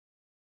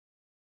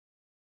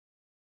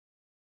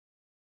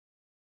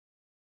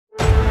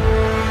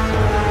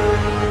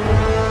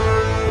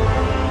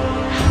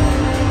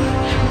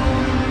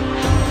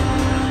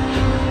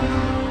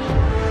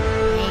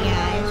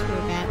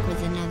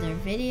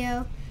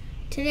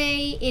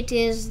Today it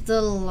is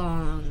the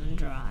long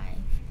drive.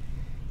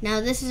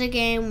 Now this is a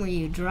game where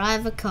you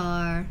drive a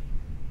car,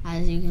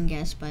 as you can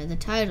guess by the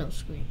title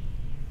screen,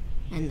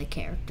 and the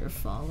character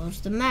follows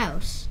the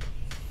mouse.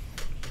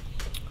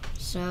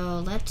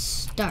 So let's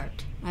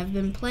start. I've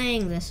been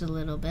playing this a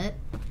little bit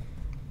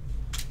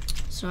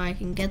so I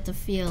can get the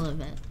feel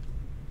of it.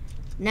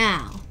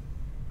 Now,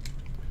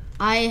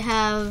 I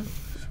have...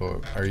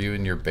 So are you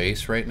in your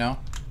base right now?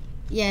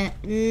 Yeah,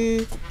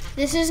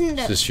 this isn't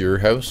Is this your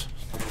house?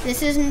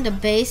 This isn't a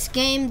base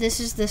game.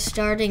 This is the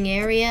starting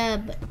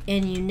area,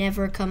 and you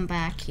never come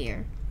back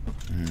here.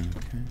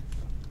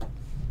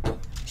 Okay.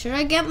 Should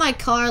I get my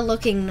car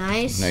looking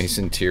nice? Nice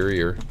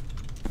interior.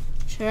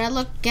 Should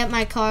I get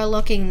my car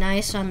looking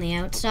nice on the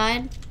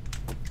outside?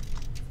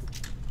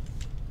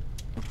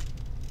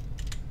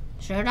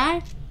 Should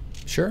I?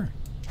 Sure.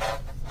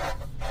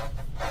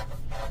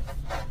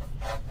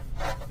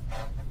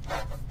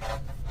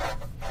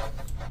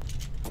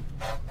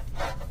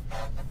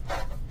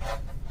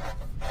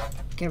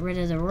 Get rid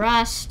of the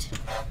rust.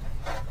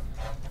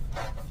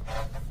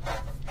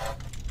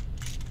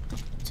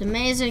 It's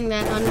amazing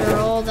that under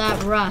all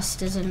that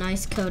rust is a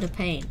nice coat of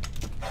paint.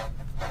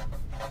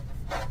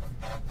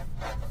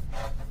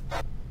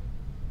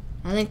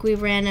 I think we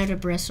ran out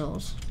of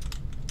bristles.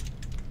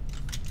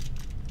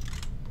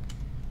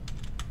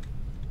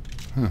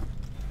 Huh.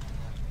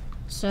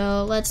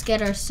 So let's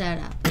get our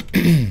setup.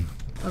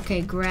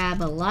 Okay,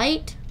 grab a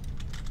light.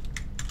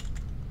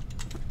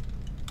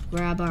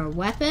 Grab our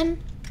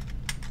weapon.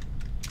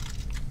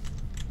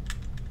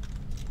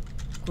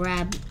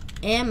 Grab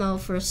ammo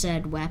for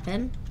said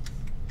weapon.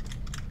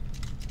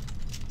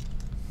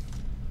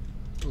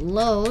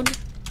 Load.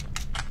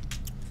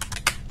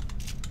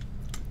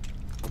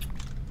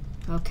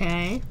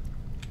 Okay.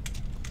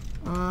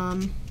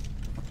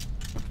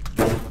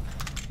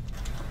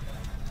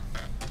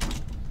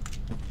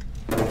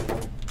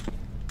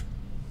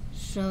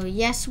 So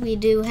yes, we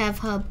do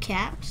have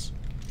hubcaps.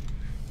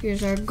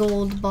 Here's our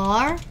gold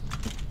bar.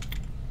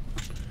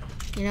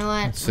 You know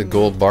what? What's the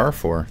gold bar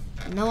for?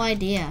 No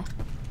idea.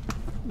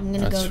 I'm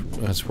gonna go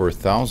That's worth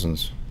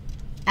thousands.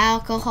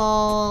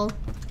 alcohol,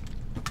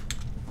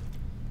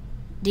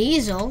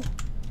 diesel.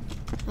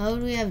 How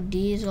do we have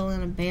diesel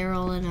in a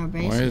barrel in our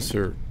basement? Why is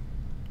there an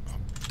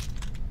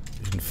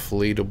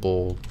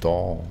inflatable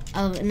doll?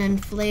 Oh, an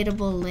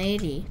inflatable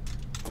lady.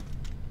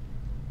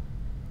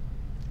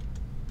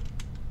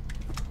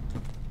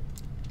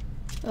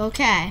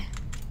 Okay.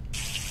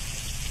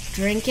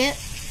 Drink it.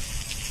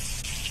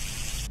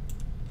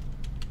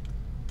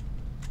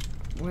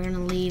 We're gonna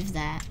leave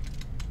that.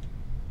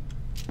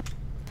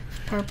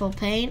 Purple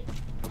paint.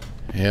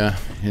 Yeah,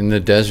 in the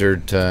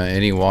desert,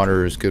 any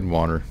water is good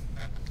water.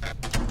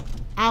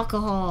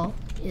 Alcohol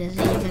is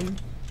even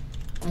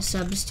a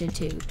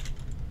substitute.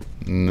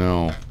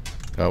 No,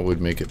 that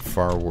would make it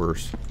far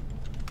worse.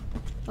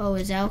 Oh,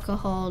 is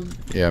alcohol...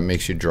 Yeah, it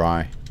makes you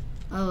dry.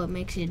 Oh, it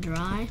makes you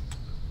dry?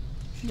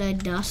 Should I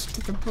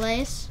dust the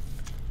place?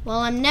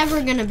 Well, I'm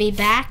never gonna be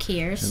back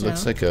here, so... It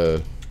looks like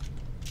a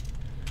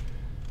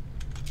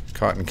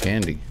cotton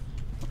candy.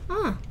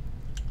 Huh.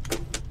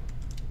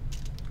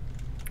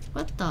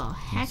 What the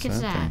heck What's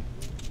is that that? thing?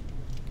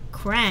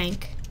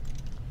 Crank.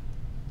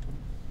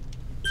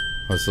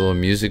 Oh, it's a little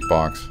music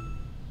box.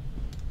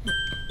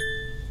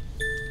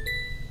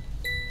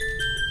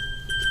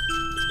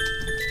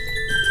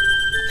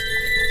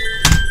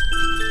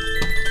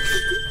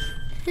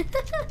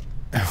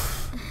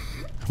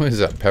 What is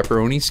that?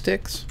 Pepperoni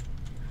sticks?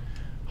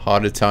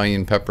 Hot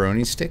Italian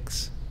pepperoni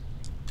sticks?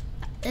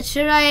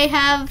 Should I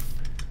have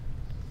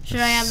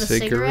the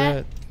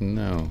cigarette?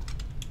 No.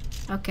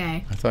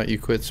 Okay. I thought you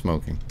quit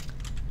smoking.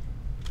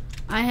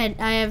 I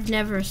have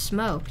never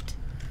smoked.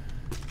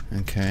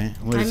 Okay.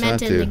 What I does meant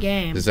that in do? the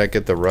game. Does that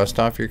get the rust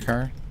off your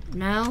car?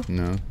 No?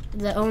 No.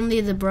 Only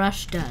the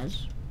brush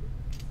does.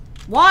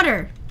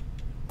 Water!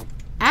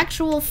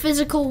 Actual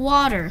physical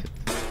water.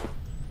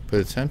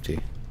 But it's empty.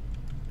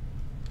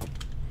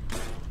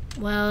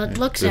 Well, it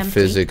looks The empty.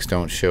 physics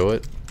don't show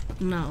it.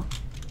 No.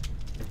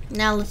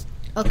 Now let's...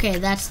 Okay,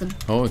 that's the...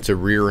 Oh, it's a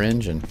rear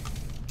engine.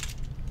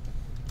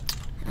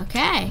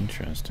 Okay.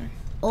 Interesting.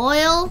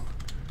 Oil.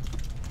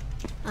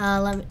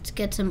 Let's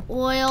get some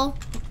oil.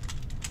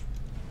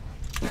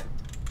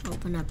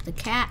 Open up the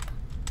cap.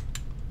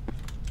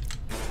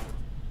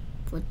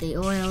 Put the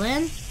oil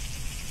in.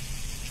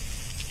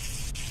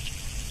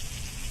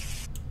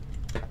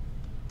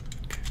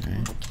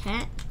 Okay.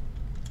 Okay.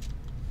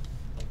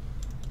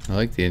 I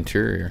like the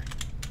interior.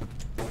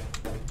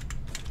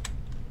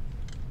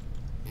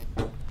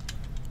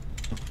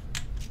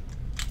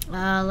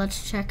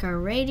 Let's check our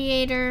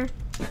radiator.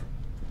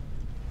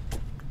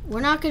 We're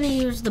not going to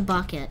use the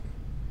bucket.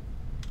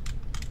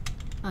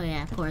 Oh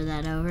yeah, pour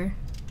that over.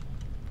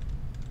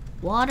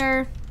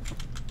 Water.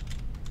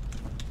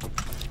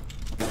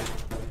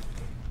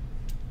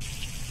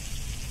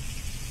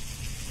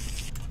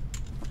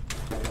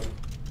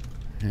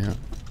 Yeah.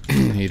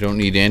 You don't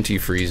need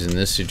antifreeze in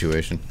this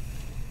situation.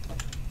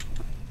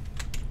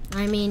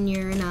 I mean,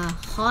 you're in a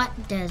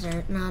hot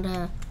desert, not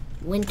a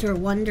Winter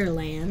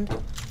Wonderland.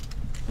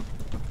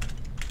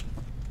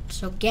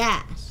 So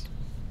gas.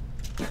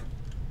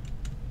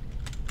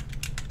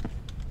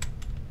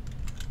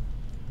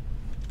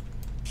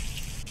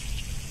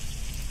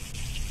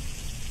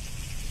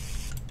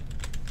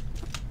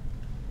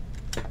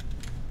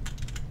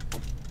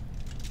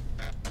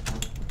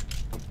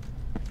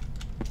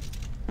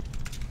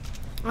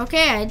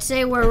 Okay, I'd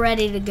say we're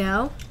ready to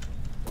go.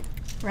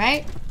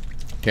 Right?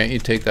 Can't you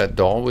take that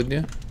doll with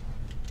you?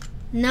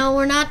 No,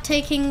 we're not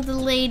taking the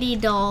lady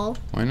doll.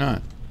 Why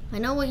not? I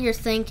know what you're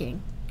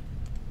thinking.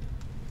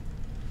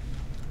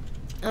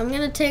 I'm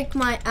gonna take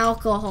my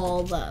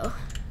alcohol, though.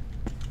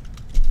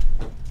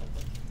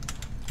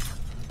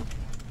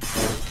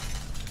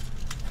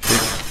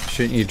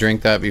 Shouldn't you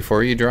drink that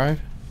before you drive?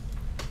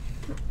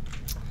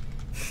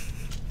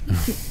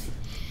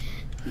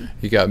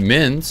 You got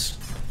mints.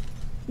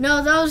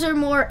 No, those are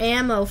more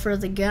ammo for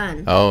the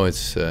gun. Oh,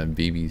 it's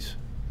BBs.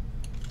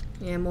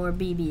 Yeah, more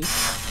BBs.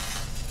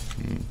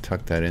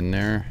 Tuck that in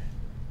there.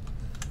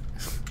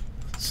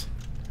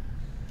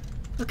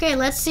 Okay,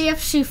 let's see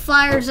if she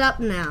fires up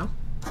now.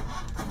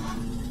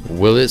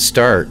 Will it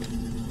start?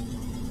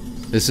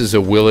 This is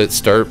a will it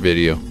start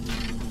video.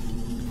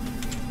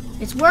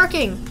 It's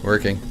working.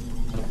 Working.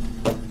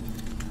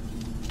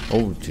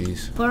 Oh,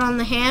 jeez. Put on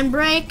the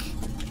handbrake.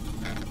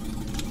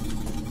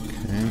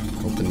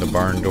 Okay. Open the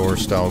barn door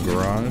style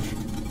garage.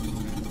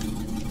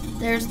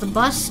 There's the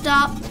bus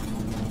stop.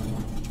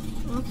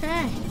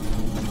 Okay.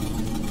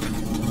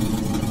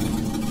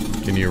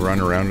 Can you run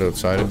around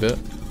outside a bit?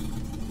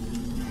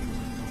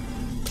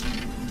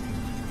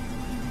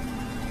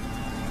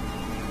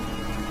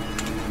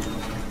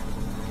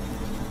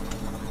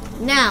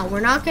 Now, we're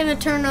not going to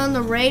turn on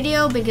the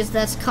radio because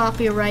that's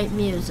copyright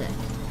music.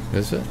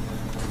 Is it?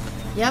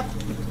 Yep.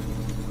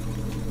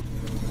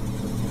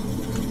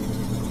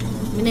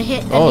 I'm going to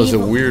hit an Oh, it's a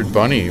evil- weird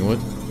bunny. What?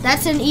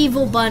 That's an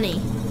evil bunny.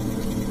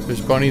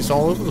 There's bunnies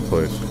all over the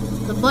place.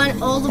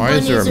 All the Why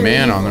bunnies is there a are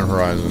man evil. on the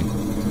horizon?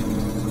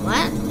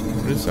 What?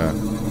 What is that?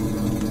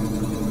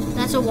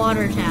 That's a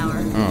water tower.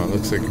 Oh,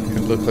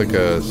 it looked like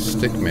a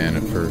stick man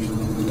at first.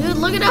 Dude,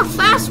 look at how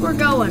fast we're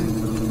going.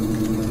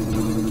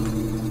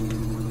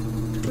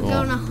 Cool.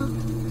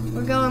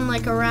 We're going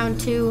like around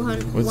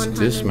 200. What's 100.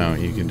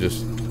 dismount? You can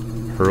just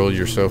hurl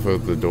yourself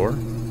out the door?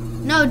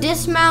 No,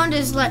 dismount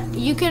is like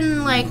you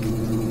can like.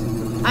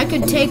 I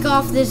could take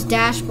off this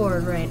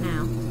dashboard right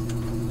now.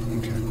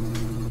 Okay.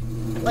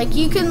 Like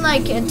you can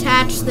like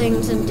attach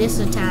things and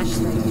disattach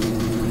things.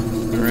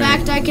 In Right.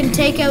 fact, I can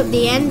take out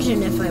the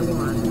engine if I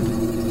want,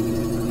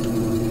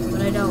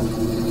 but I don't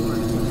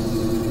want to.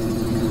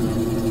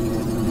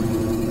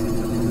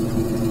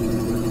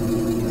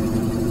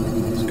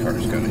 This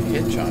car's got a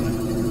hitch on it.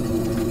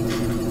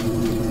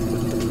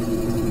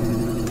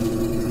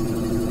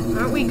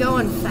 Aren't we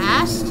going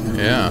fast?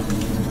 Yeah.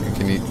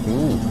 Can you?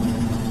 Ooh.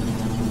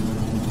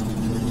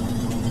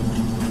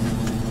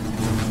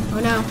 Oh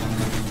no.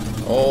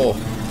 Oh.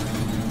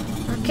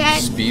 Okay,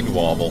 Speed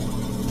wobble.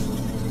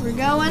 we're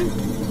going.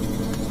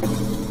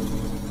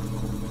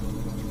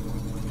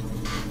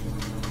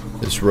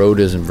 This road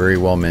isn't very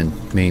well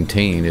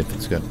maintained if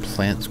it's got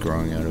plants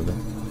growing out of it.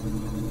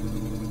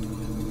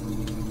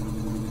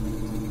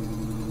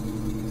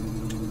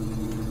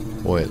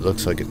 Boy, it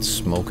looks like it's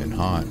smoking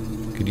hot.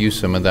 Could use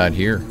some of that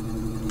here.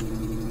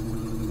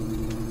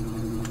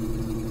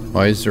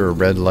 Why is there a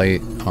red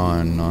light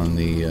on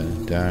the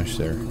dash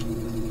there?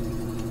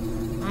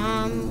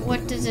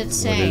 What does it What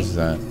say? is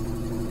that?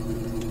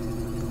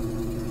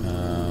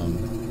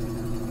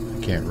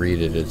 I can't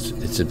read it.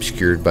 It's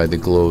obscured by the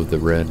glow of the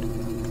red.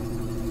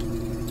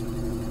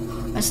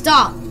 A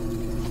stop.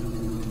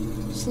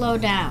 Slow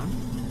down.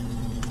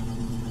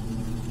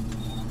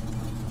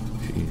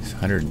 Jeez,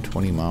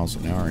 120 miles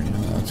an hour. Yeah,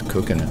 that's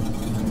cooking it.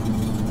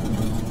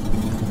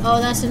 Oh,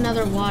 that's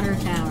another water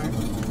tower.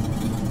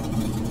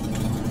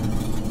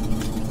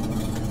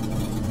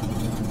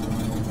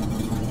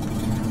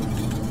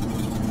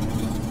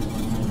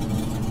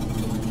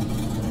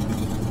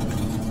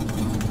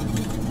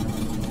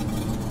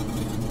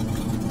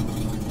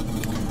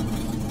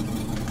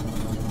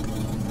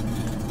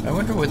 I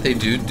wonder what they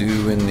do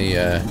in the.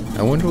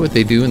 I wonder what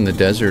they do in the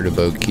desert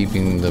about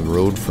keeping the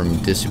road from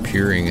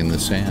disappearing in the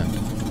sand.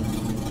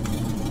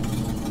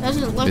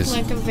 Doesn't look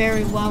like a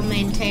very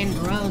well-maintained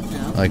road,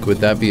 though. Like, would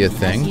that be a As you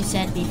thing?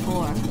 said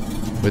before.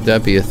 Would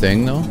that be a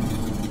thing, though?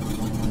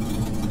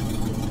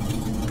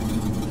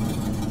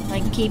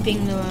 Like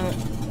keeping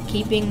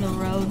the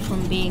road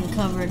from being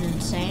covered in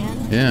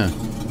sand. Yeah.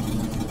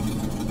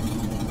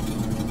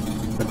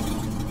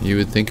 You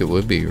would think it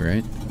would be,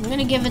 right? I'm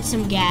gonna give it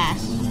some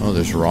gas. Oh,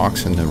 there's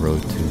rocks in the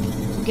road too.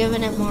 I'm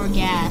giving it more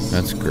gas.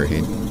 That's great.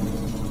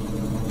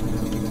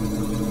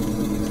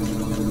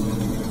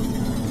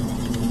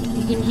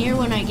 You can hear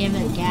when I give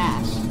it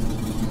gas.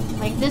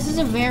 Like, this is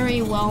a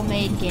very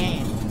well-made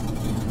game.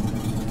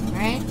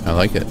 Right? I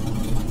like it.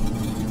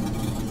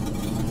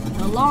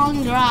 A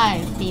long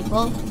drive,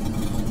 people.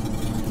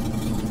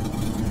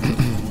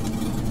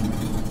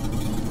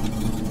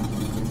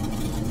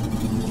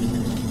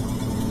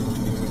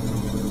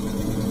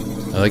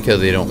 I like how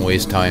they don't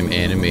waste time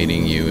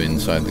animating you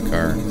inside the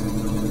car.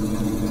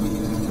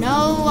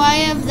 No, I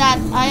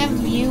have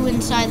view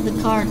inside the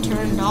car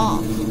turned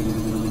off.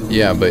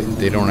 Yeah, but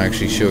they don't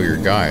actually show your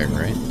guy,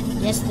 right?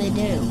 Yes, they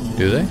do.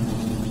 Do they?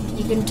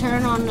 You can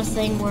turn on the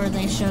thing where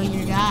they show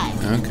your guy.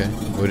 Okay.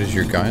 What does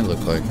your guy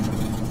look like?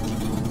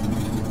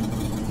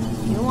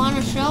 You want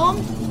to show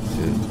him?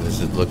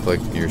 Does it look like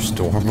your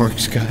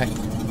Stormworks guy?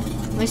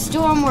 My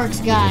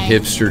Stormworks guy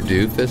Hipster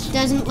doofus?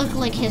 doesn't look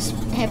like his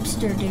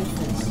hipster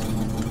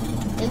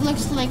doofus. It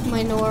looks like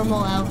my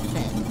normal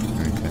outfit.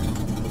 Okay.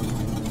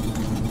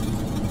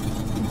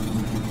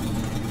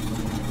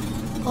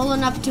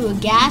 Pulling up to a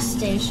gas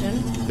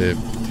station. Did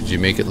you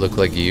make it look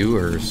like you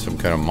or some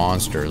kind of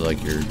monster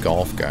like your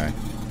golf guy?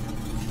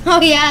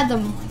 Oh yeah,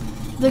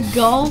 the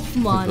golf The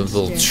monster.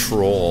 little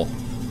troll.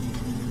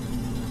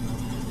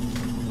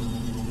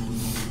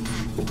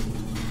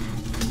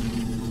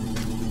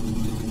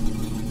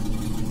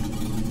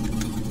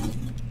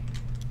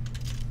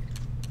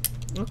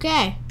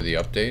 Okay. The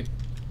update?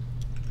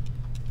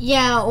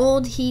 Yeah,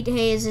 old Heat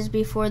Haze is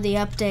before the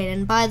update,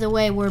 and by the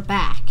way, we're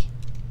back.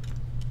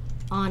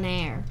 On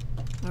air.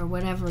 Or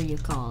whatever you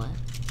call it.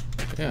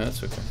 Yeah,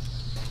 that's okay.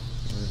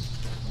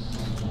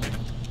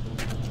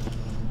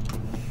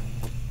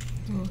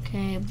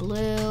 Okay,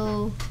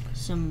 blue.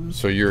 Some.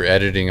 So you're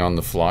editing on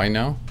the fly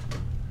now?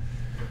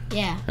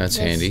 Yeah. That's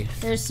handy.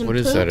 There's some What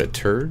is poop. that, a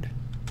turd?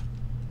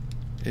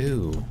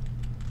 Ew.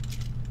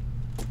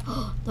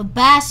 The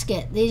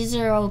basket. These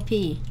are OP.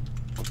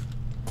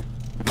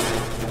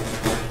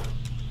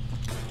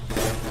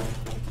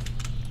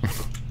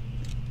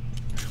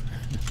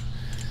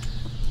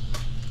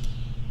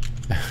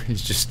 He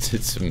just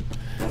did some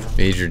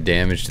major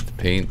damage to the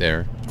paint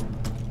there.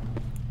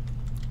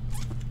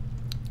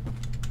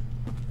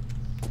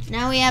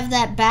 Now we have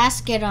that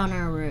basket on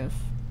our roof.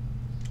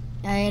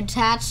 I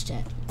attached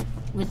it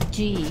with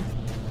G.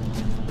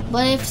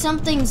 But if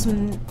something's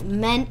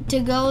meant to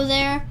go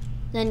there,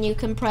 then you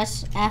can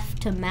press F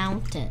to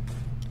mount it.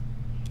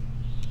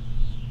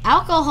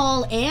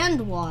 Alcohol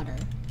and water.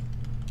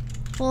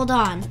 Hold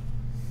on.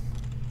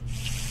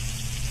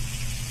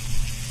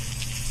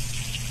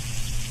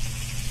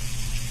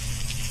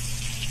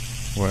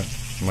 What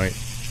might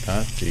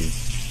that be?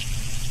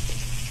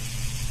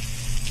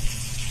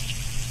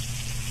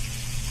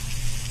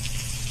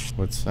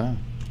 What's that?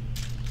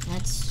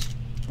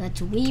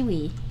 That's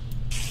wee-wee.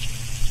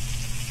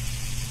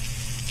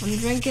 I'm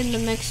drinking the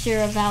mixture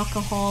of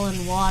alcohol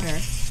and water.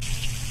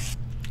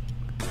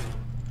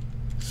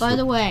 By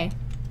the way,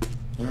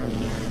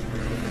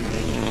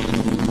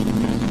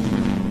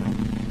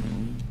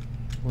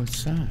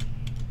 What's that?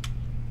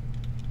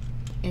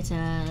 it's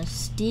a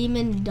steam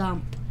and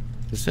dump.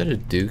 Is that a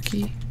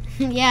dookie?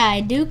 Yeah,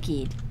 I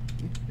dookied.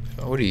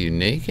 What are you,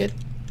 naked?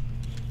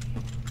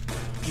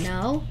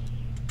 No?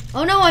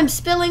 Oh no, I'm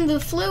spilling the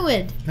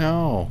fluid.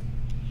 No.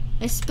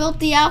 I spilt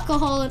the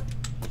alcohol.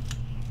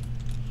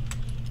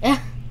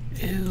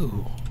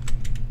 Ew.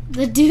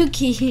 The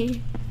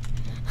dookie.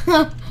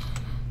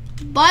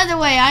 By the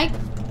way,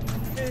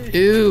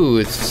 Ew,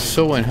 it's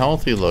so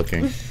unhealthy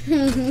looking.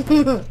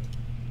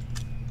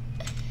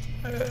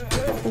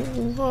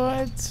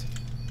 What?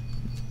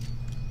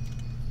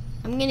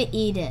 I'm gonna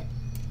eat it.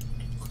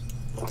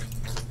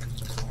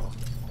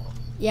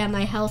 Yeah,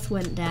 my health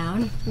went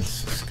down.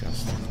 That's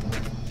disgusting.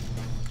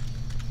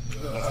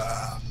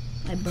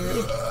 I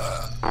burped.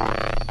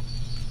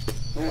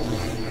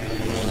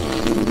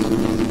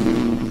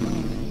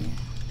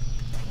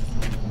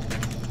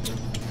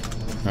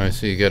 Alright,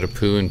 so you got a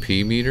poo and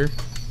pee meter?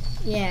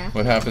 Yeah,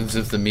 What happens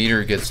if the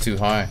meter gets too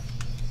high?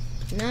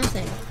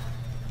 nothing.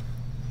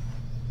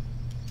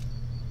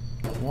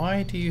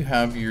 Why do you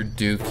have your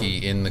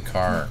dookie in the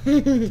car?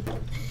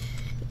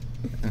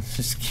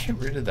 Just get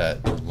rid of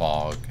that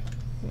log.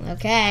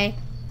 Okay.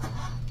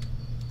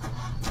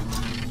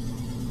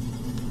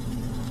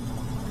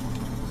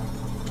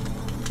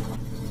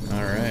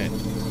 Alright.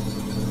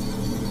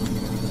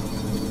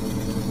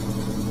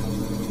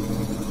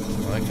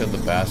 I like how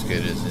the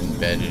basket is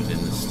embedded in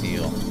the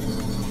steel.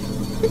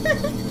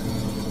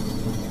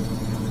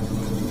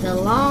 The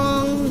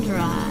long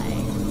drive.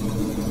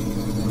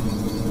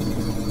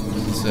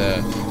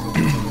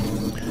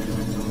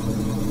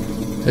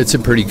 It's a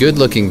pretty good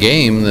looking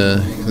game.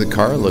 The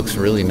car looks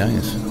really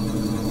nice.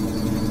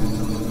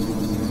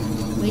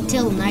 Wait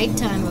till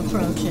nighttime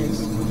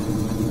approaches.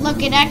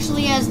 Look, it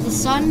actually has the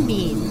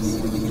sunbeams.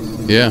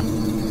 Yeah.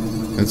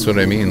 That's what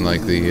I mean,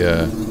 like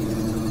the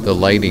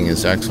lighting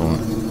is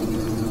excellent.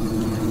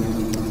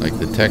 Like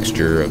the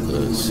texture of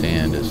the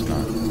sand is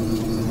not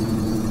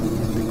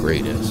the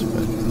greatest,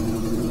 but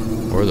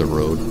or the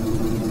road.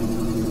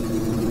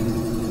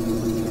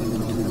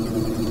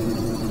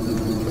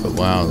 But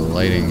wow, the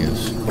lighting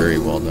is very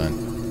well done.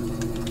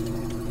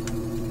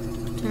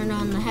 Turn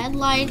on the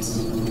headlights.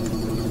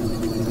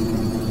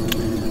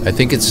 I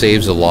think it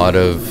saves a lot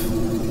of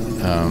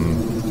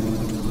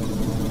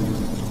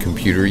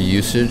computer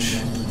usage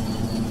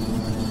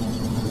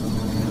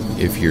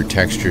if your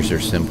textures are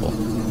simple.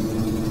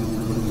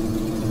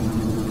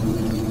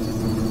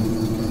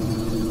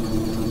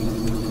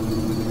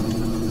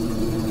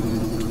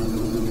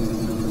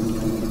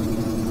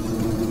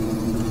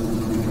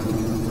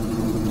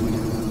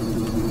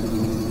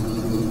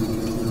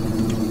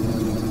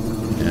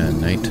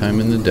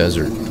 in the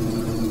desert.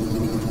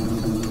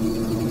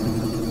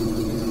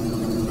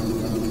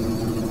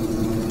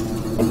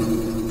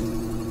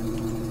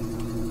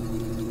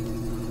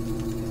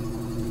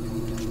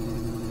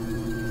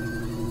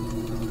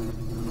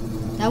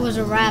 That was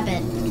a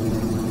rabbit.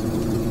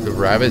 The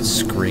rabbit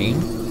scream?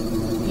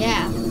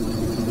 Yeah.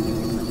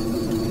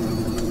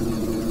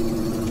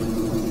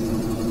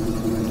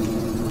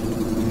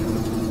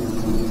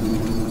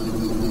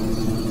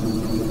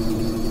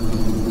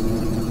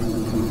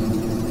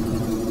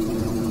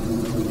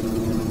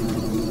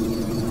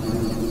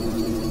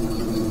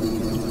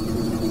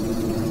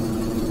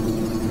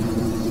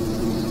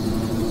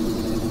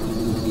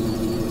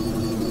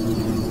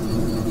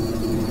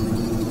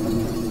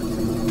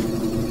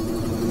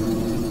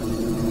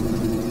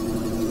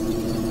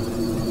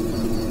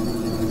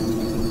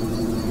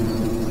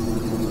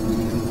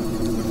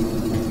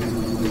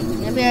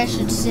 Maybe I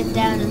should sit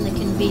down in the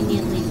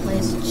conveniently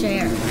placed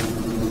chair.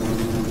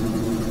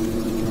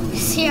 You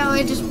see how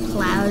I just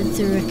plowed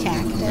through a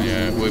cactus?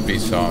 Yeah, it would be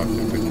soft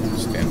if it could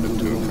stand up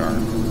to a car.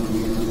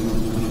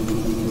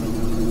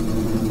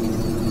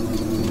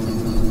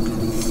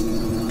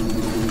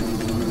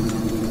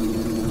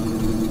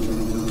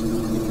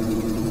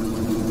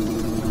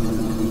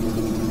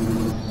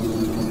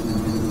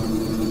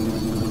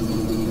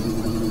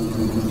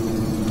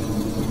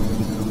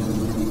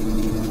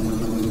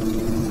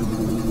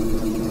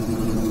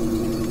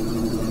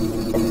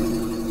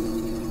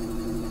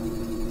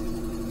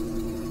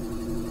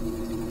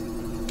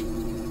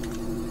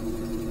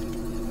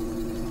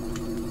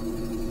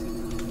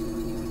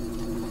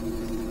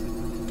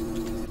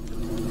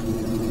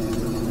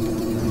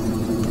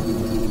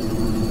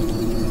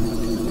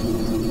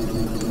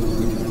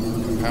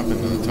 What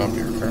happened to the top of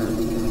your car?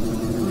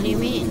 What do you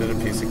mean? Is that a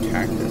piece of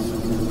cactus?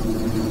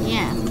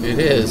 Yeah, It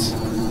is.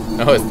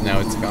 Oh, now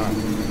it's gone.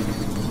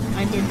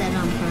 I did that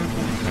on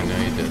purpose. I know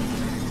you did.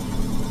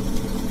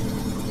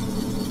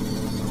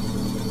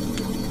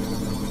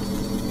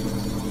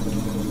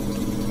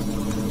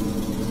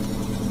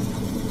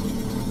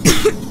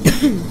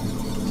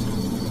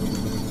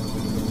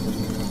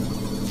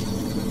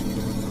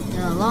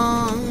 The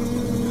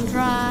long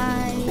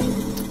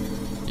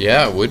drive.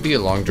 Yeah, it would be a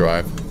long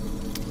drive.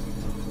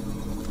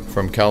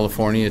 From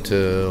California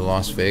to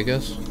Las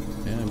Vegas?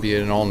 Yeah, it'd be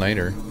an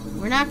all-nighter.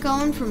 We're not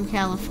going from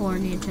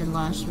California to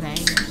Las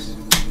Vegas.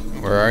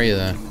 Where are you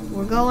then?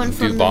 We're going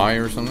from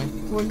Dubai or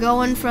something? we're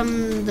going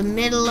from the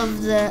middle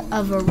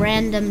of a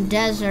random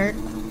desert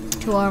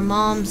to our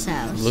mom's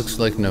house. Looks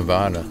like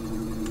Nevada.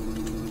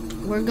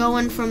 We're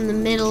going from the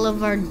middle of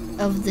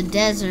the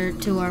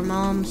desert to our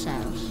mom's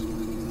house.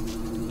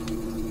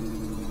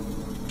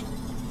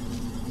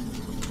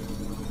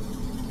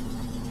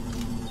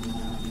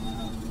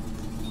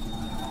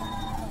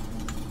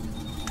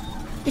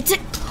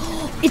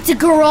 It's a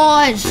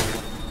garage.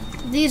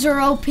 These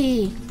are OP.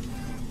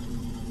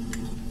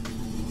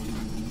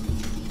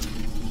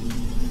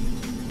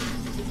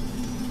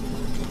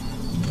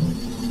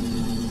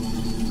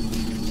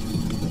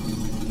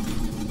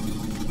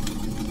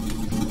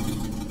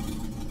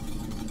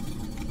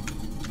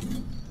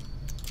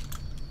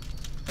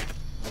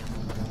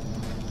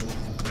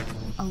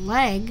 A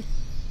leg?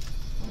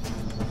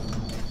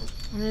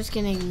 I'm just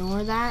gonna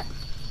ignore that.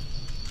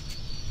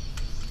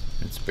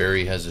 It's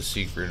Barry has a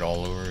secret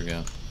all over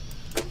again.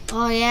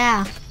 Oh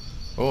yeah.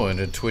 Oh, and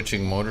a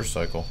twitching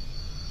motorcycle.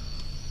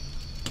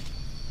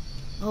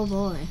 Oh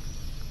boy.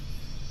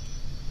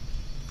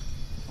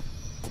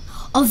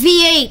 A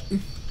V8!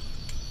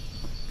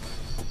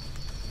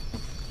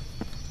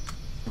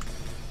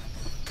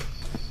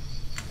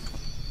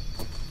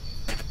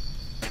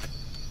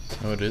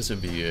 Oh, it is a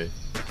V8.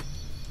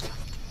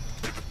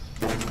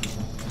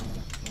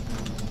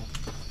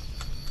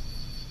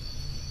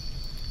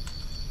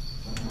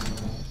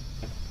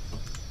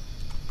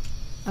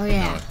 Oh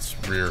yeah. No, it's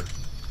rear.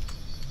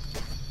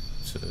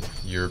 It's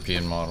a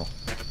European model.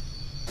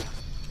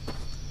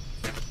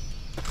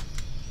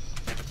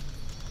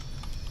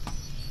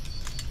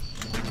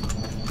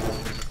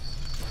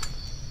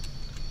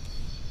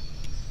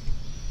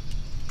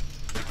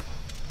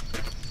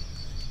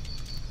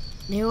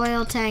 The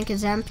oil tank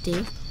is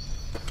empty,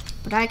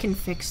 but I can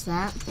fix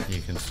that.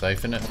 You can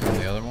siphon it from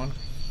the other one?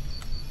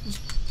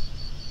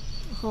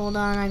 Hold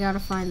on, I gotta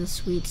find the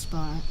sweet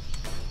spot.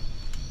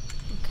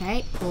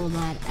 Okay, pull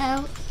that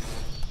out.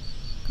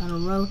 Gotta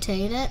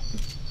rotate it.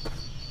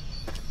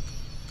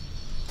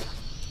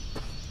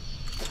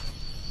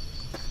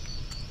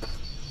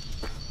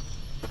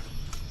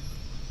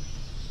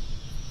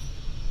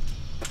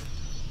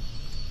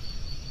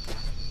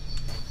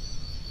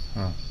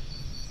 Huh.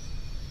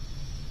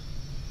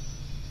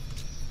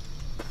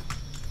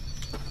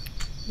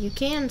 You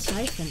can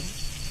siphon it.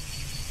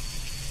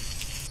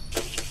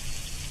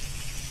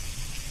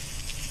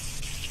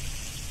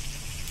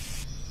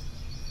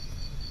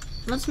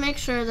 Let's make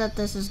sure that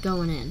this is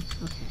going in.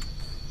 Okay.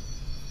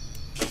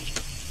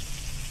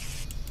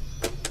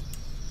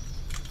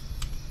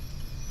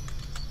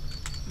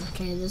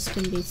 Okay, this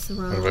can be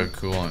thrown. What about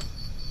coolant?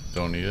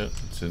 Don't need it.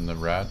 It's in the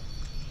rat.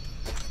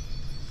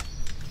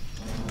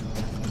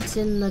 It's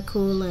in the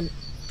coolant.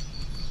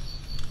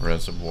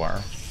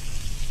 Reservoir.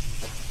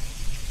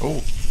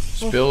 Oh,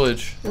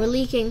 spillage. We're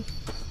leaking.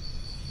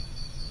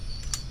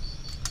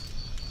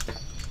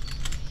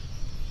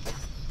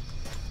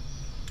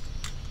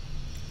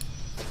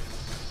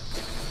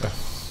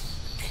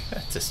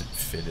 That doesn't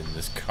fit in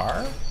this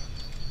car.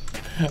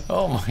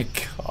 Oh my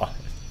god.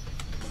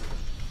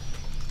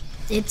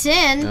 It's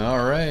in.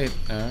 Alright.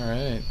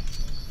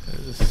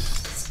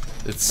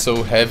 It's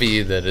so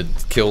heavy that it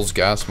kills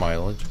gas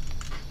mileage.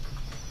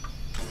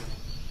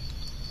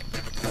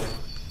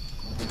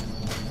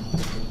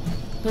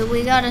 But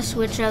we gotta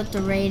switch out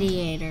the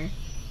radiator.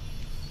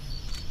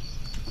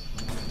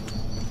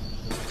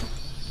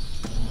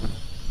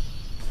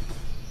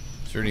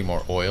 Is there any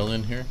more oil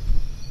in here?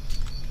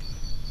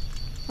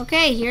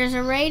 Okay, here's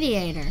a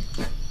radiator.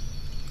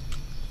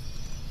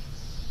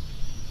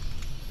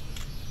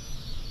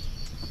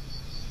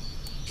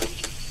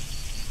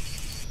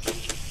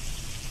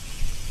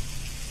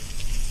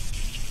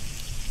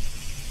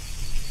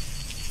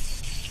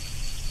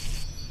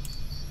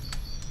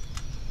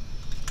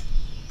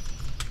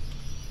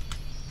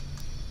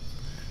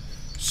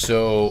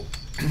 So,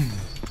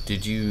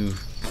 did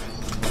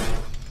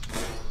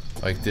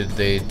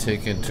they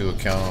take into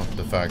account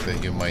the fact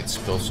that you might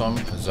spill some?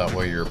 Is that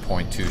why you're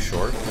 0.2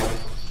 short?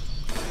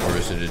 Or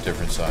is it a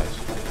different size?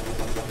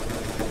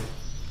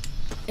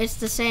 It's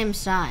the same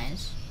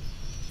size.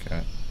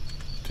 Okay.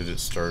 Did it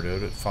start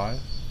out at 5?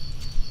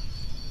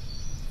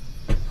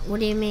 What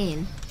do you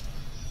mean?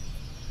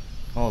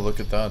 Oh, look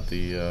at that.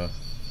 The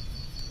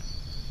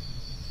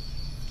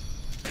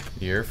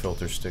air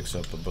filter sticks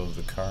up above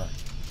the car.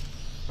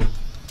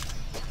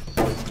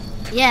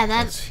 Yeah,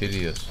 That's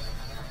hideous.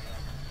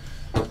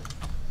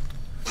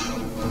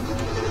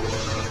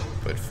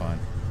 But fun.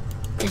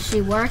 Is she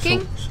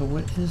working? So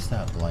what is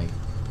that light?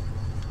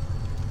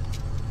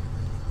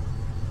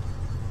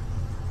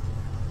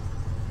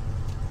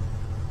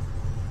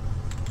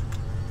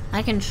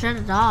 I can shut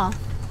it off.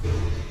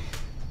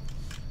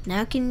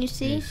 Now can you Can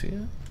see? you see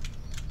it?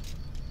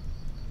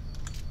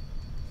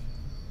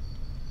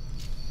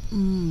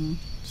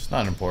 It's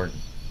not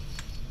important.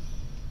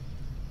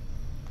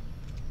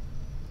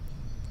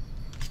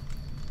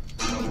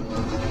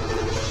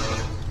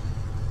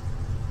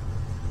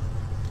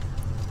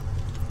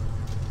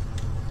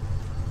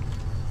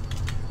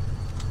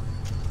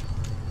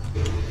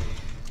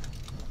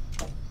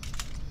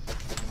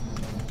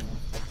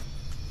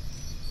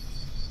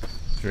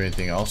 Is there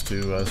anything else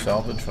to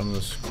salvage from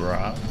this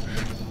garage?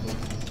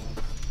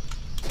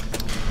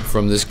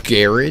 From this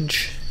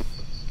garage?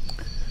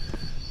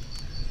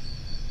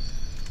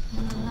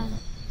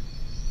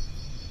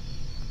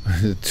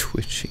 The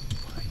twitching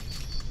light.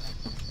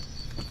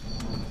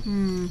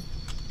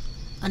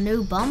 A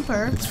new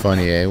bumper. It's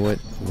funny, eh?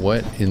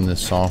 What in the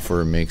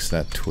software makes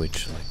that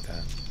twitch like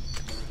that?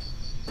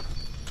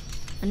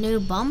 A new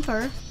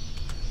bumper.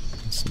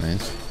 That's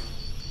nice.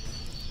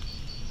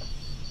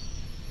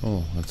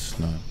 Oh, that's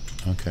not...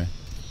 Okay.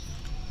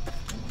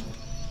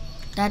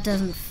 That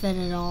doesn't fit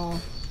at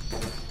all.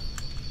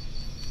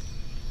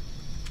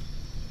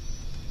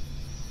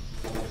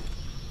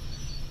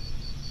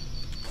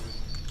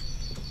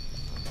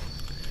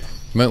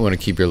 You might want to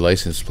keep your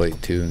license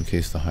plate too in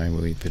case the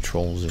highway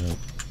patrol's out.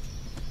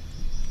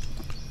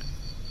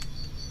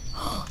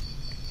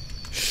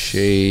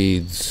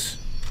 Shades.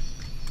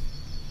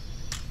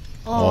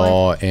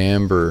 Oh,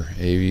 amber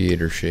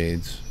aviator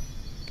shades.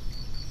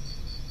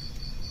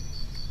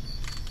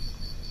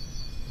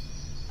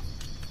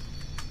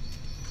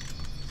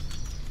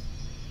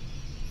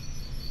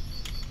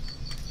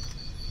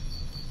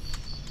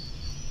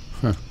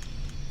 Huh.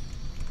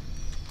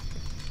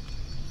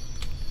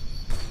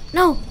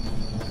 No.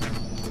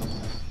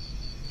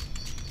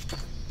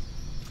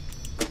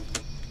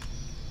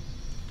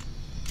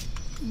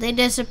 They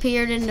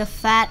disappeared into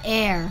fat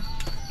air.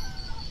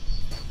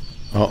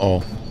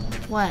 Uh-oh.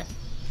 What?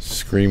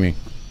 Screaming.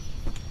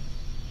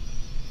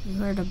 You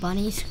heard a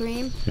bunny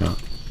scream? Yeah.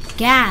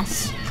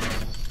 Gas.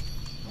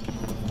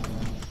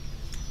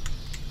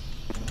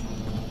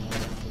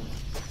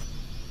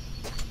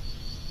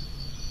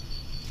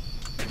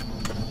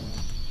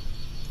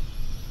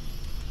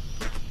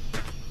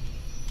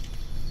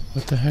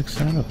 What the heck's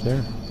that up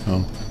there?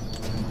 Oh,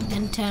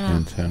 Antenna.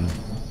 antenna.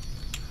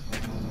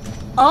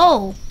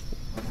 Oh!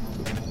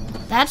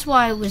 That's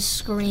why it was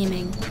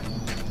screaming.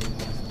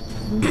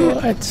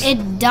 What?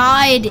 It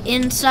died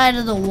inside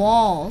of the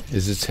wall.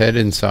 Is its head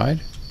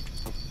inside?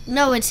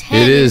 No, its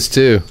head. It is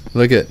too.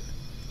 Look at.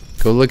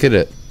 Go look at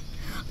it.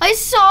 I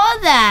saw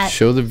that.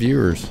 Show the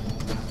viewers.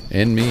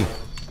 And me.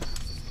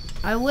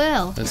 I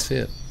will. That's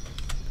it.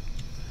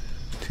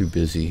 Too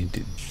busy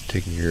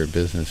taking care of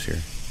business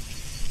here.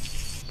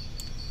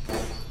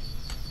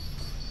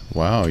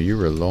 Wow, you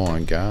were low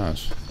on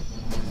gas.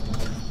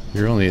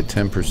 You're only at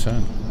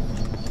 10%.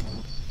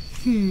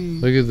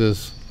 Look at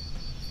this.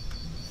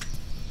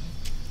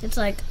 It's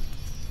like,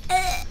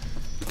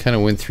 Kind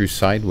of went through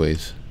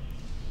sideways.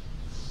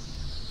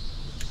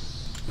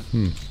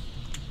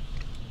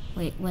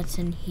 wait, what's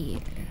in here?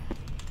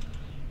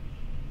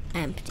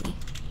 Empty.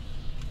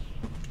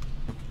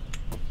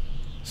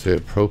 So a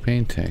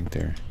propane tank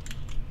there.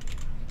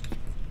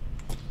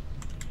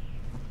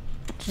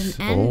 It's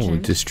an Oh,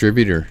 engine.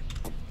 distributor.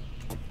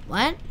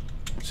 What?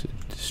 It's a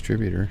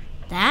distributor.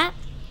 That?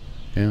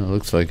 Yeah, it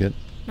looks like it.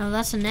 No,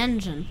 that's an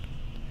engine.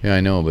 Yeah,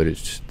 I know, but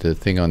it's the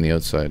thing on the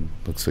outside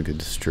looks like a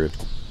distrib.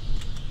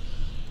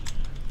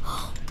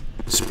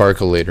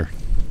 Sparkulator.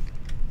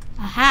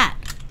 A hat.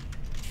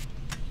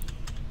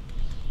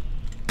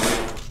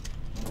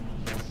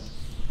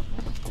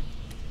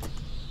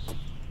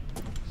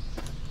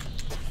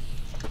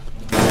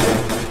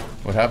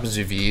 What happens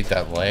if you eat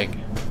that leg?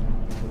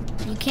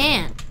 You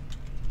can't.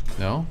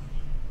 No?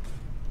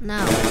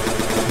 No.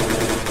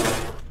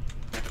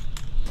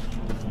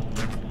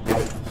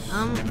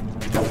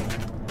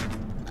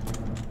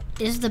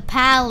 Is the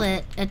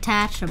pallet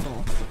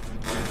attachable?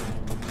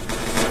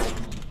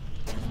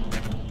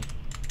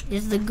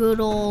 Is the good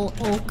old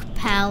oak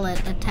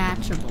pallet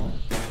attachable?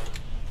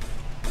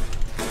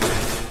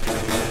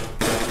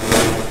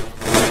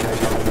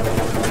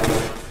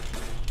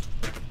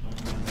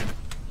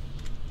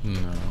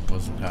 No,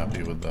 wasn't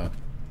happy with that.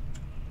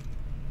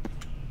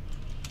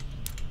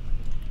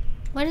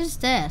 What is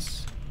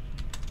this?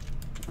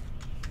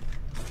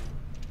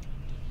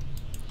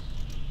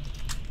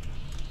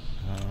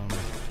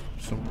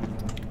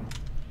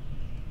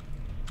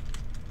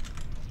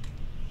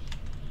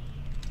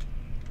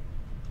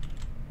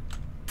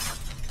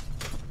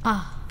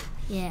 Ah,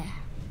 yeah.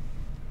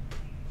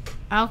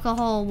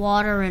 Alcohol,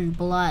 water, and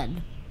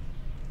blood.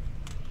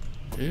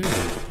 Ew.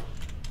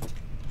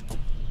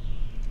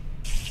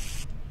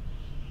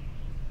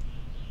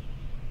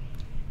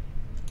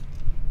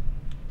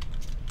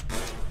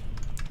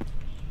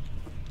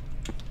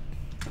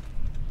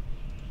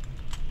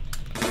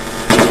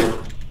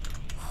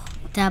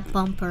 That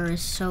bumper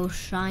is so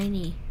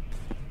shiny.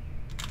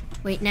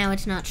 Wait, now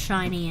it's not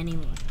shiny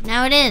anymore.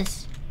 Now it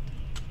is.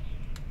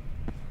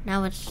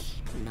 Now it's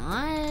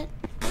not.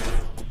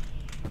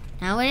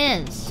 Now it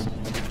is.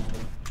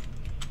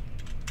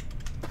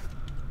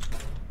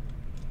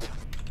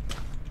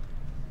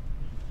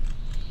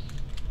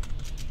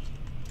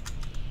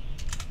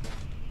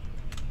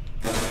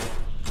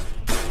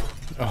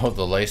 Oh,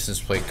 the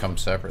license plate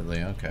comes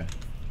separately. Okay.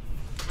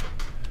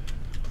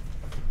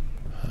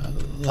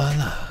 La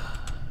la.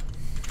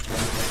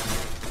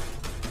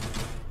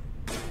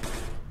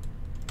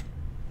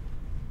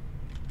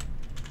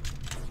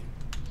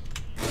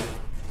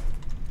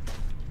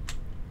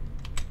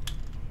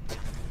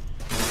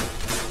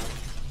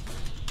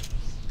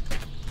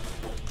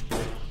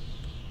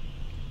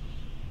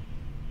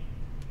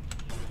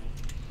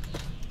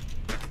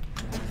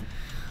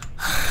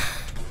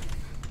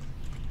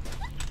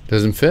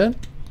 Doesn't fit?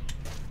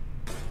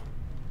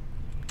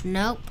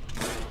 Nope.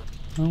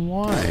 Oh,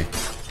 why?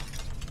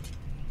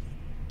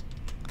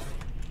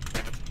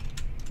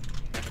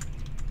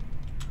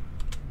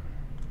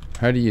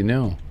 How do you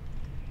know?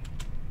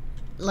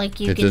 Like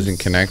you It can doesn't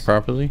connect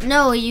properly?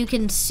 No, you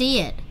can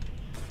see it.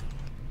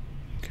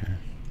 Okay.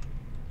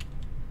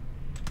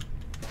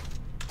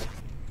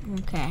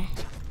 Okay.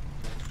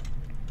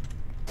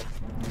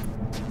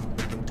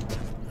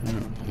 I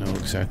don't know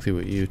exactly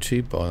what you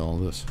achieved by all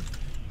this.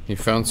 You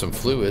found some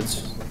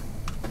fluids.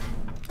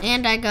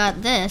 And I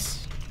got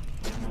this.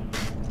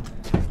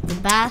 The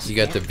basket. You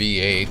got the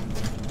V8.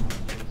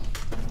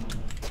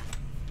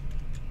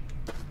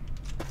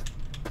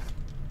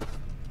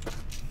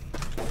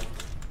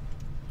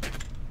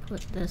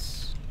 Put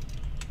this.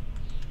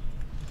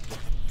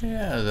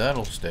 Yeah,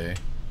 that'll stay.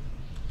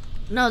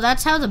 No,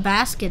 that's how the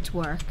baskets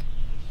work.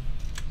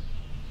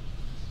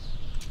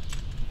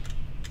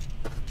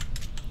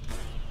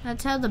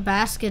 That's how the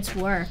baskets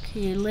work.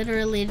 You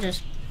literally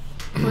just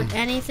put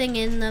anything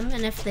in them,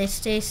 and if they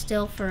stay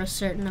still for a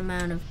certain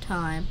amount of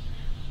time,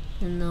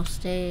 then they'll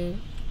stay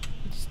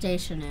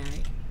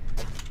stationary.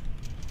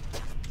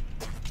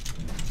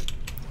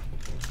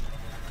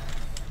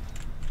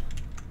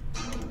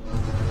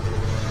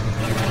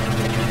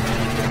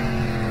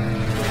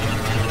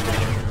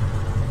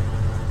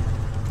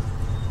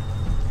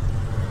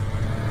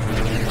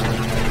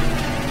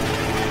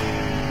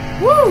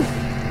 Woo!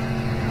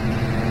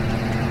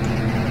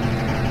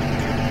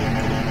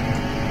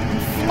 I'm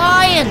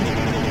flying!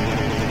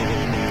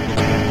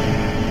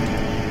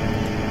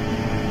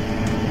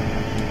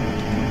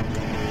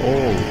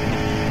 Oh.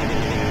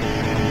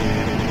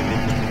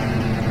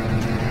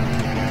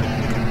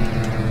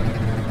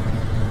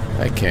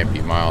 That can't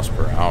be miles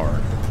per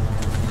hour.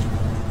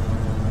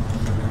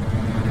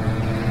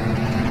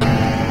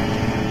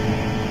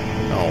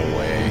 No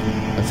way.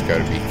 That's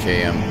gotta be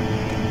km.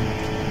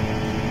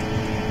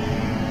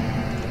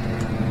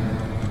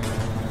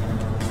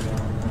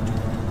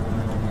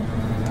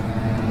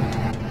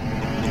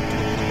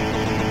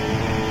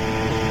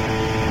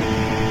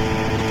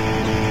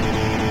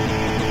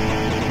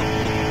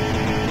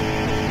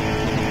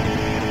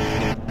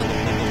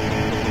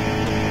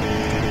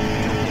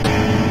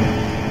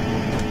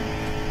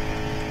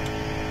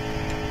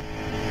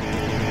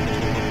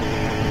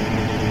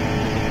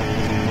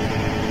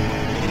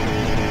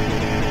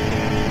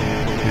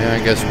 Yeah,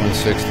 I guess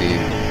 160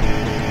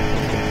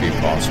 could be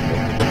possible.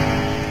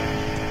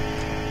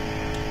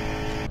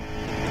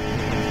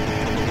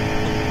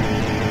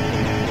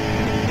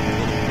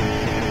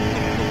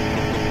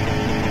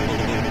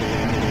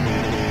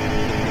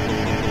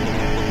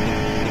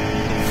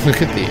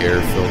 Look at the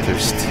air filter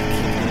stick.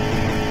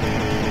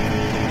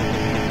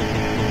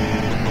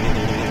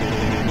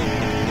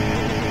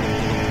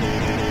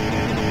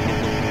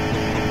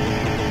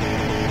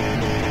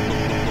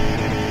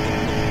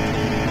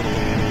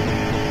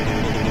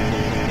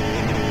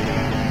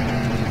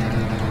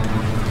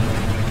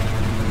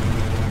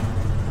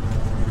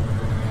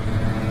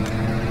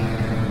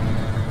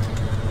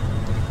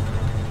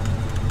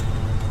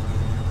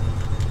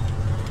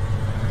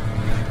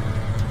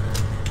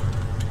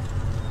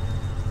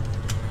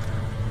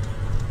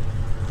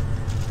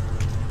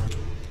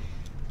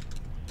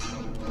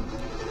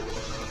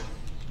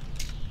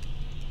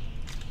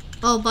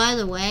 Oh, by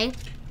the way,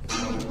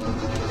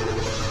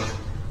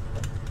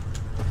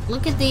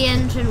 look at the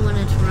engine when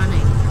it's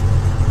running.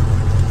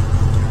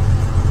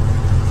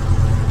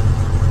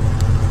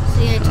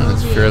 See, I told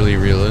That's you. fairly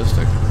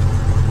realistic.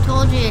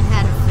 Told you it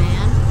had a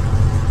fan.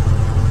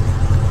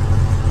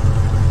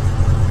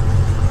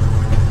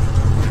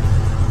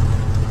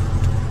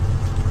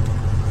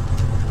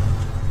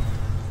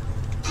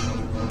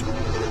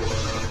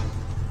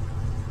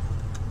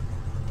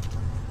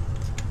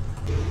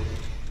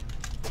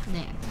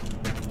 There.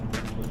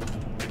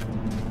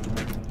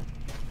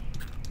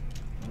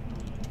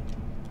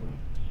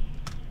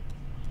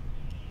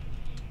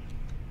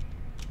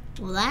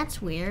 Well,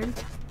 that's weird.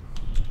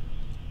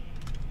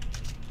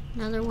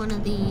 Another one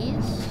of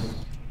these.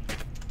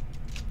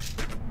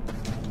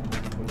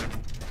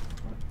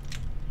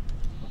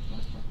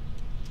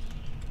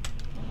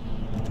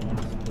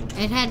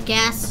 It had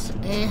gas,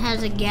 it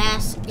has a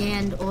gas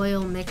and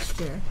oil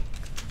mixture.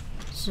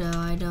 So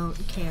I don't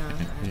care.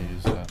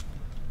 Use that.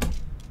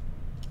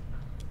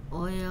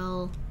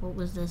 Oil, what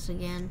was this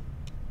again?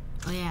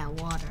 Oh yeah,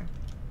 water.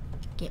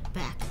 Get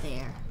back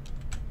there.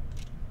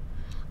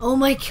 Oh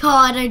my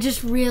god, I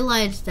just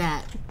realized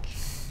that.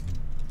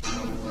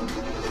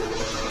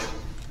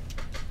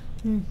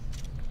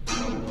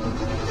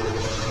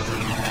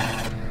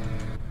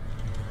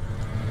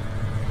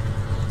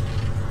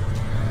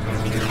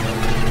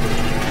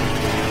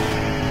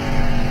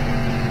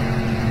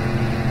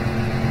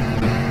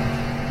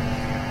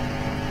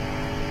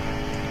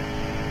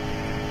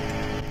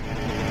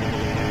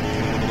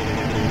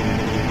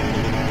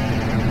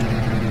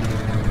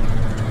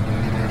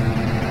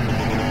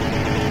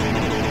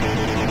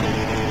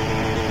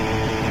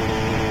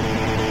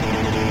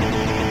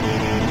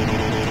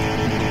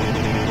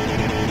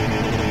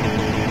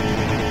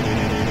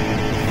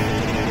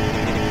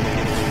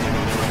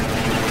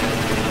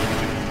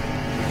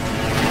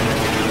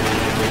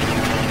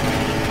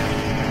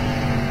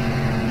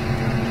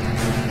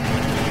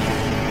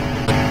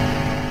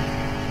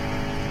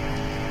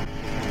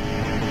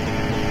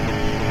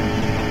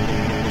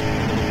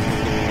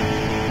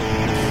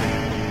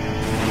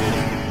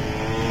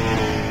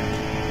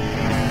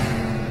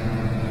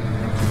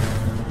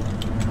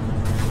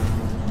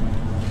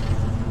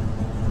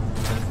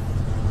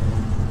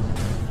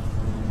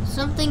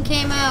 Something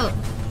came out.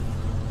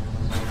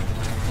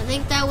 I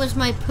think that was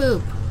my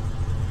poop.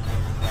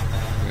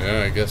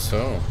 Yeah, I guess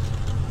so.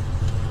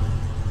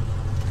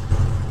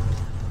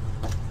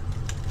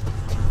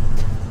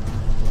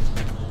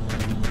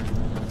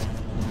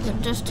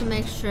 But just to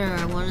make sure,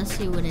 I want to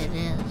see what it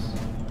is.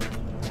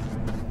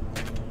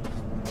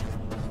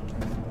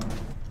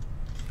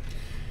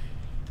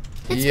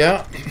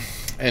 Yeah,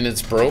 and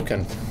it's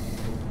broken.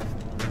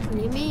 What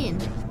do you mean?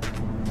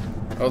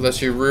 Oh,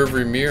 that's your rear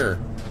view mirror.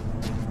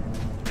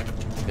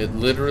 It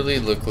literally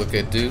looked like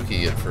a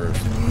dookie at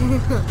first.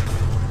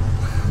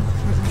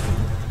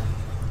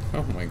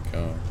 Oh my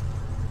god.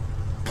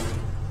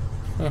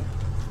 Huh.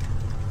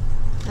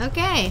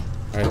 Okay.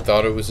 I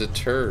thought it was a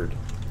turd.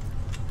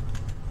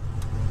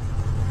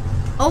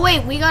 Oh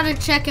wait, we gotta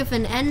check if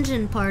an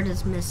engine part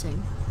is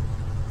missing.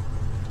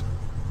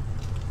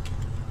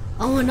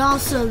 Oh, and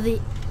also the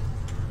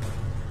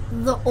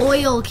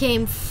oil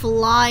came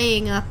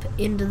flying up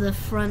into the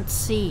front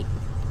seat.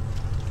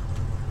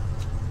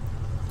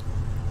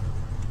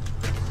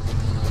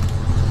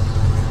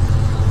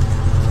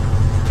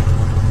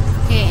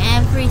 Okay,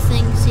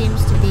 everything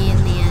seems to be in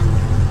the end.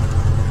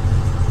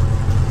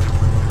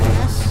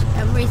 Yes,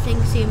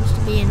 everything seems to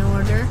be in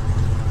order.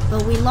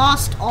 But we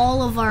lost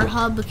all of our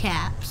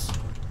hubcaps.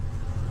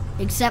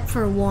 Except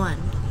for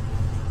one.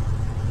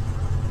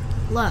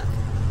 Look.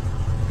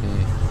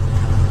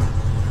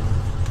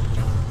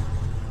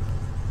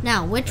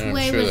 Now, which I'm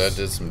way sure was... that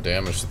did some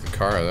damage to the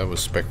car. That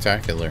was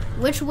spectacular.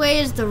 Which way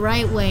is the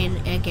right way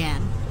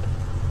again?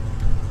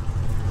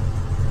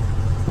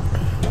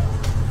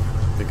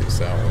 I think it's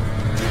that one.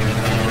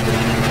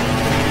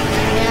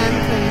 Yeah, I'm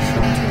pretty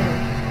sure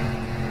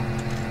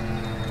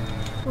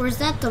too. Or is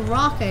that the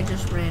rock I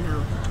just ran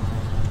over?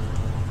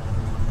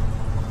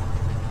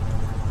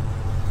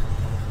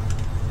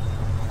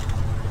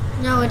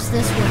 No, it's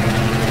this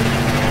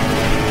way.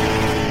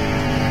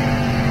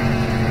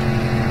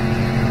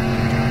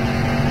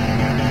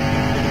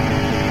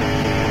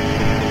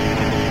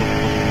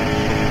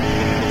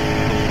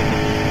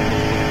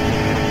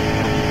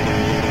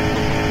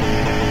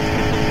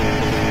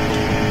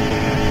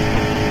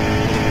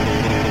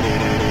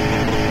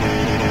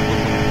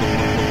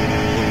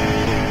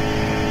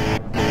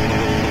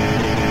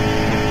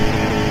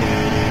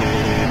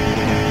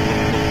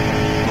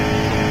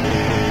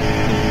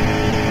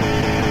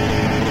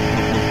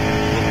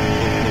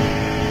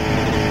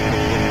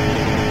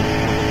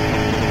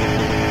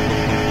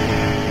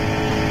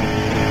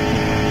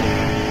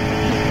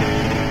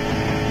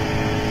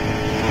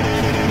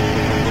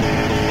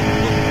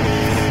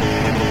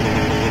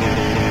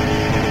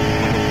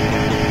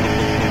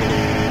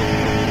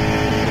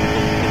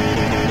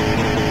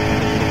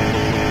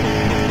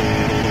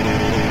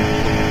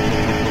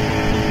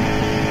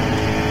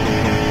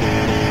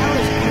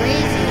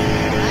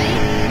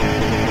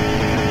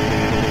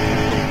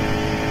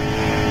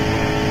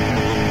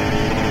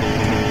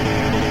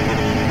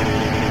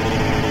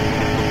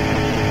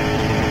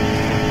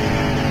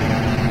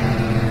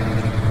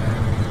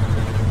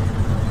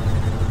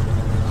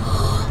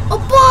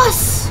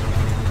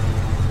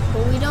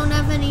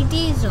 Danny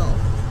Diesel.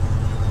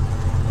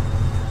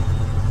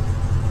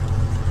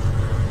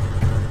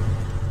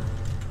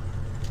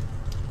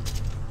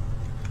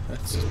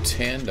 That's a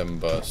tandem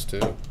bus,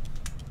 too.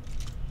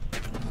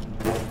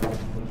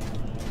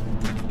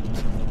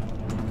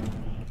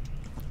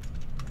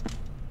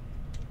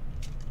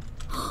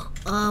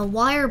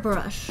 Wire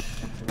brush.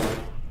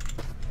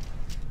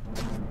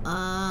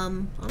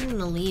 I'm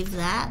gonna leave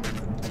that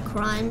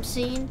crime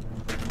scene.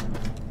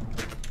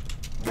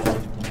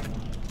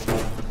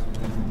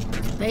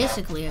 It's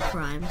basically a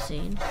crime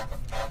scene.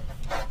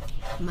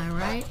 Am I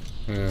right?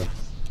 Yeah,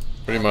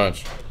 pretty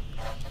much.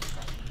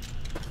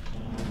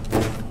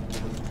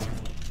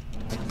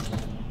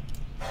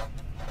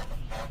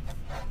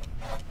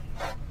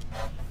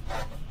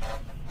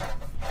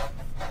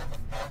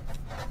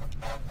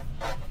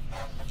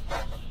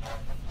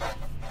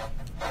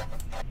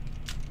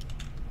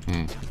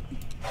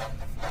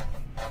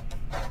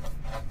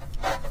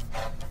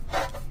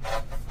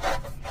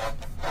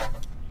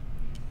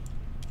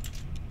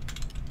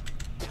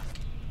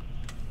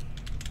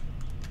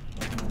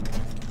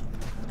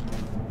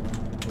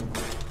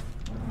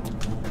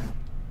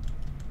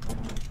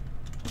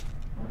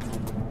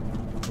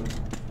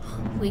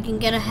 We can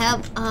get a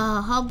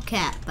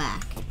hubcap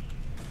back.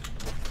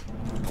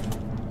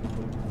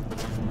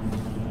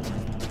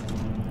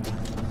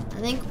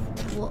 I think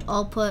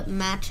I'll put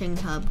matching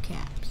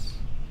hubcaps.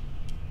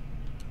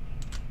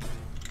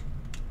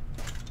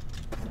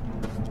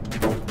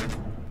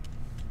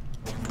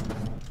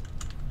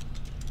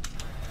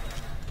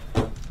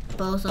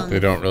 Both on They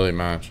don't really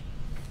match.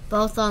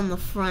 both on the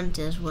front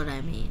is what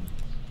I mean.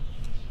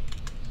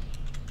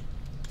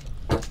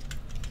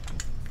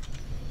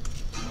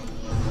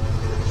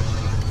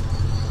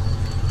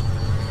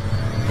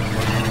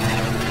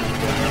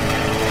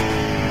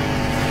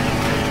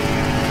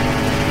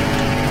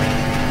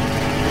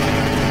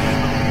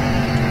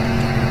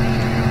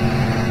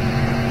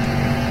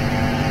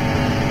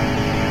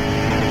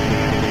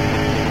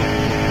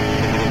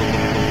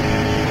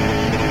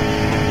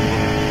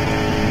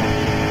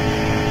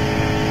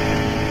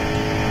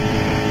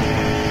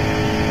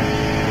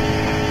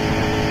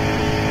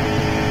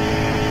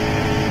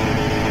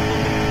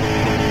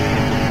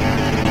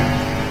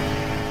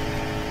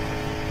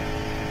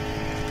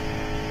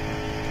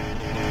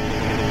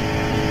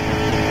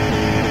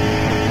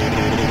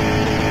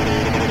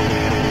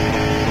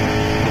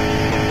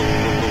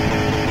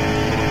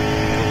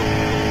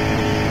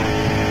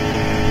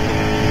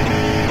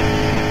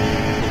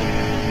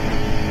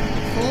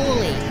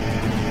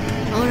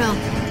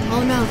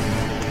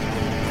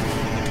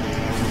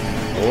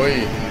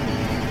 Oi.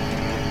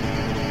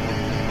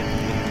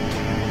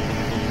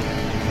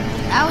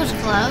 That was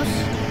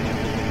close.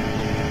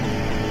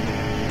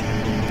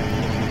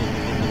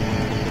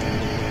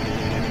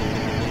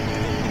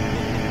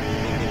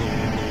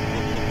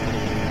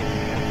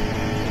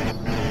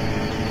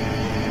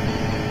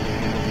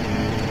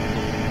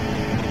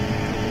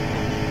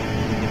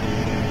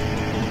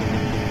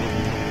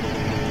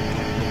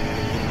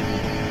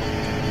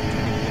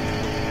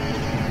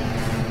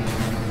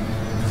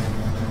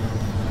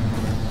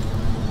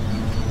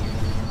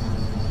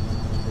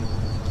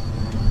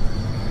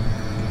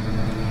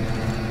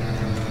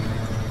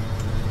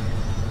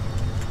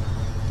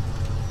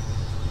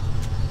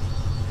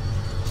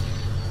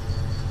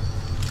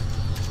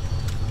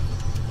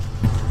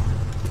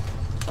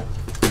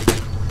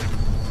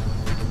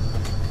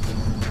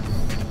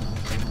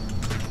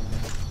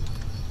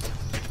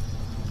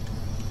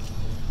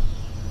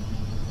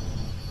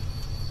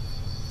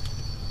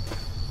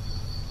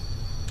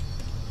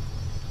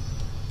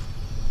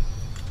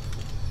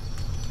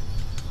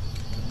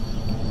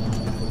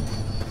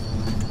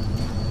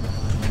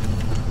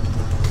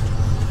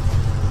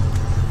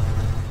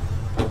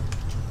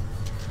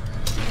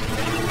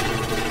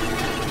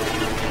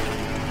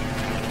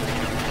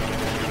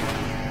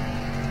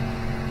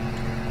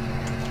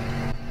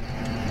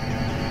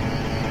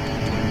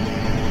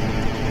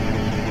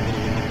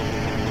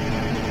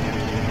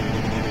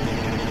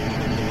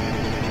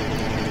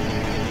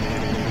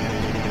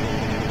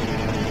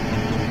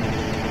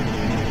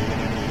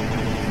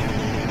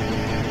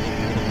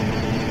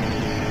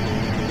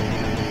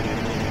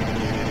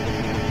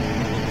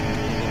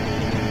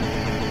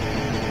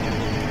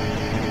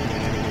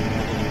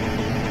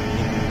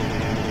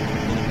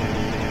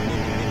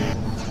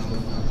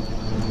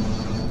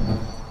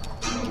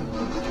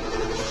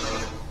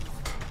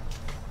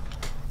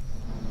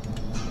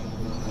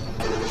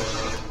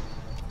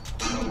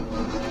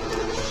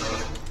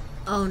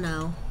 Oh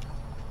no.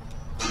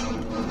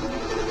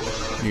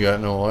 You got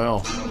no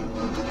oil.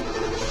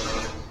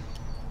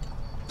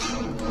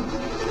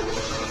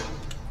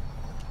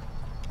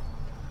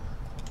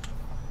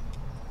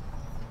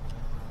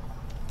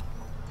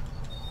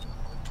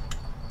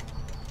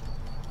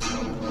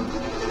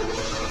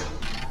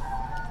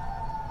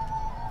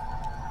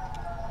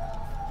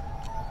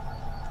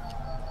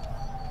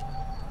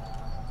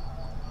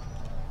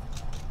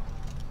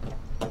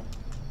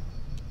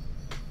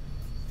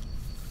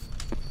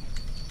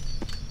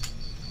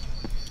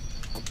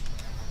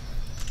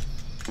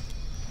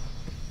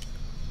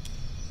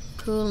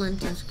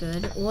 Coolant is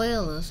good.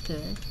 Oil is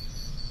good.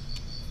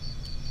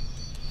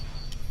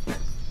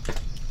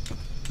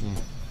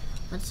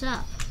 What's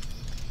up?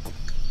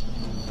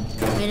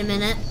 Wait a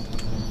minute.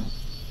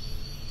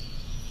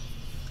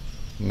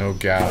 No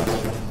gas.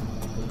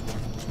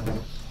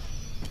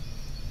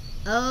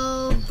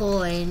 Oh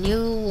boy, and you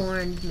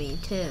warned me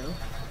too.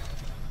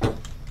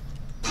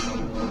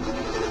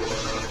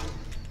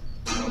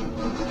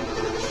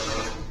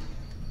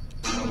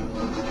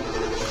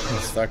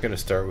 It's not gonna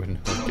start with no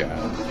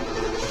gas.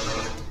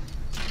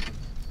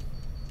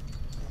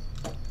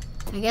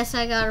 I guess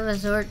I gotta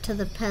resort to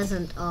the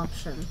peasant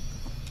option.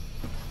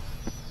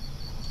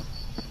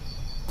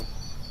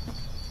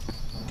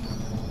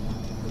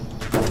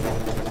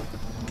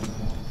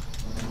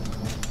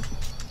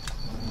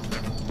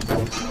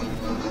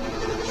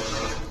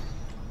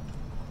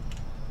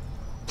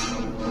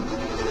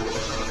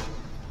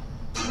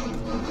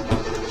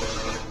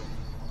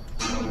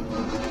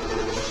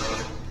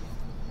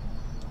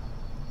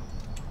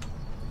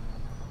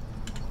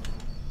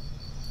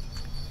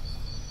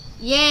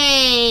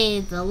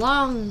 Yay! The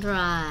long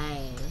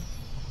drive.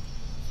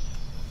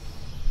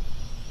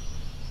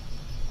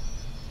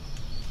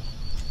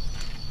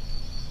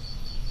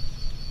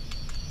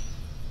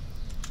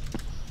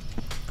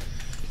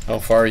 How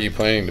far are you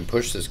planning to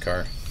push this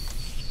car?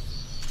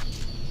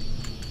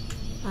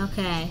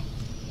 Okay.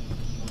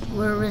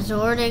 We're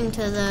resorting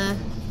to the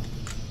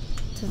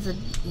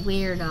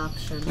weird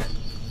option.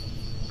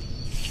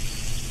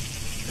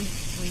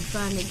 I'm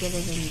trying to get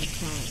it in the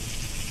tank.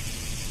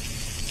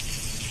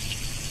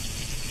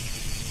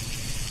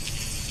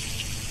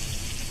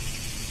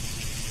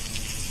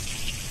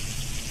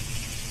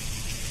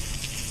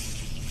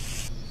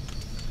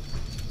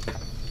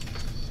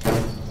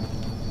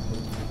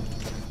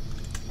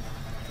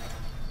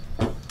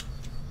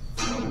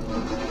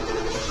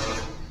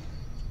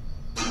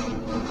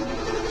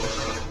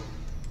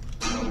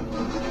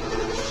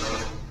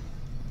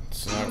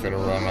 It's not gonna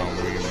run on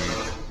wee wee.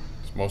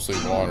 It's mostly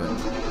water.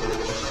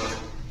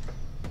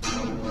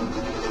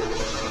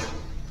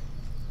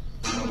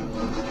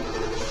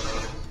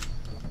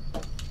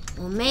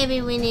 Well,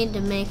 maybe we need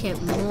to make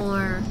it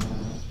more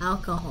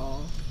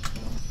alcohol.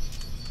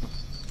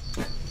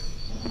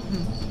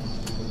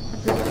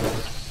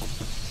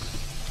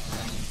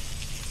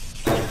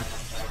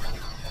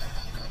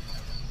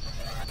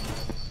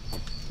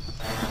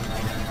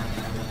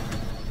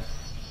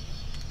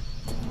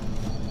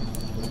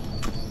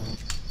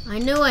 I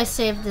knew I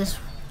saved this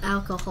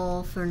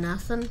alcohol for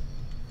nothing.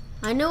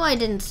 I knew I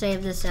didn't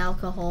save this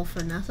alcohol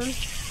for nothing.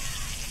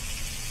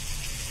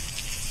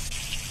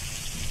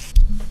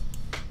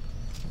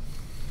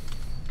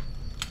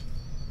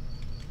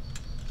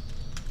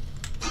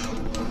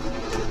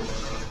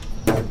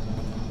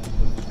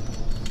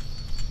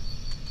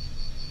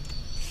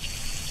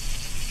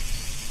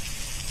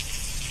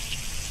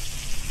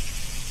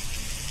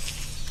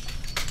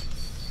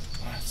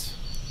 What?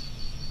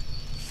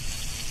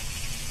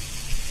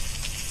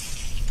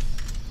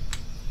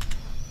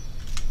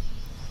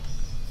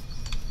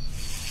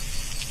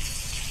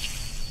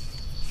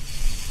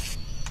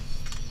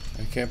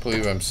 I can't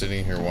believe I'm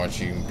sitting here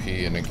watching you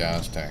pee in a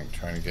gas tank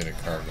trying to get a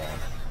car going.